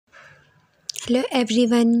Hello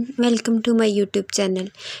everyone, welcome to my YouTube channel.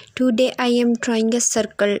 Today I am drawing a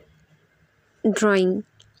circle drawing.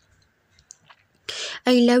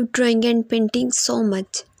 I love drawing and painting so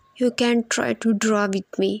much. You can try to draw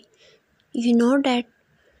with me. You know that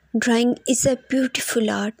drawing is a beautiful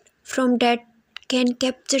art from that can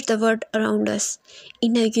capture the world around us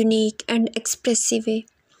in a unique and expressive way.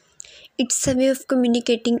 It's a way of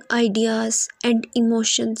communicating ideas and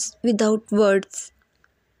emotions without words.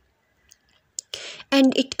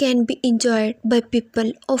 And it can be enjoyed by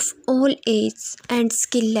people of all ages and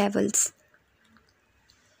skill levels.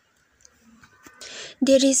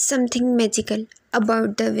 There is something magical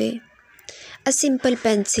about the way a simple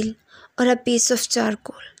pencil or a piece of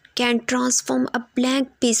charcoal can transform a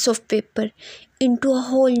blank piece of paper into a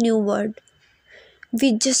whole new world.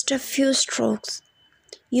 With just a few strokes,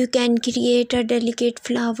 you can create a delicate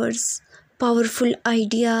flowers, powerful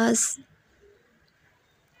ideas.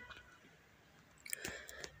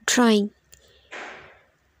 Drawing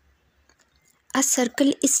a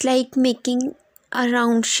circle is like making a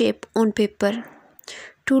round shape on paper.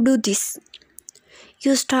 To do this,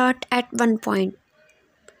 you start at one point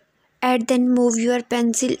and then move your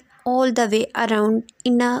pencil all the way around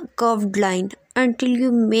in a curved line until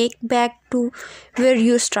you make back to where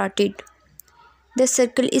you started. The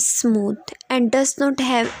circle is smooth and does not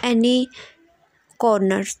have any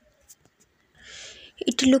corners.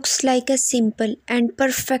 It looks like a simple and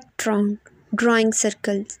perfect round. Drawing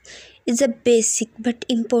circles is a basic but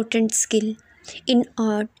important skill in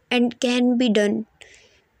art and can be done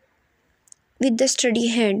with the steady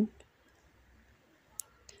hand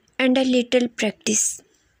and a little practice.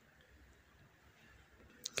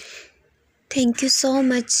 Thank you so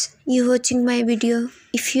much you watching my video.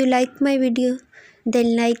 If you like my video,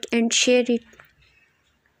 then like and share it.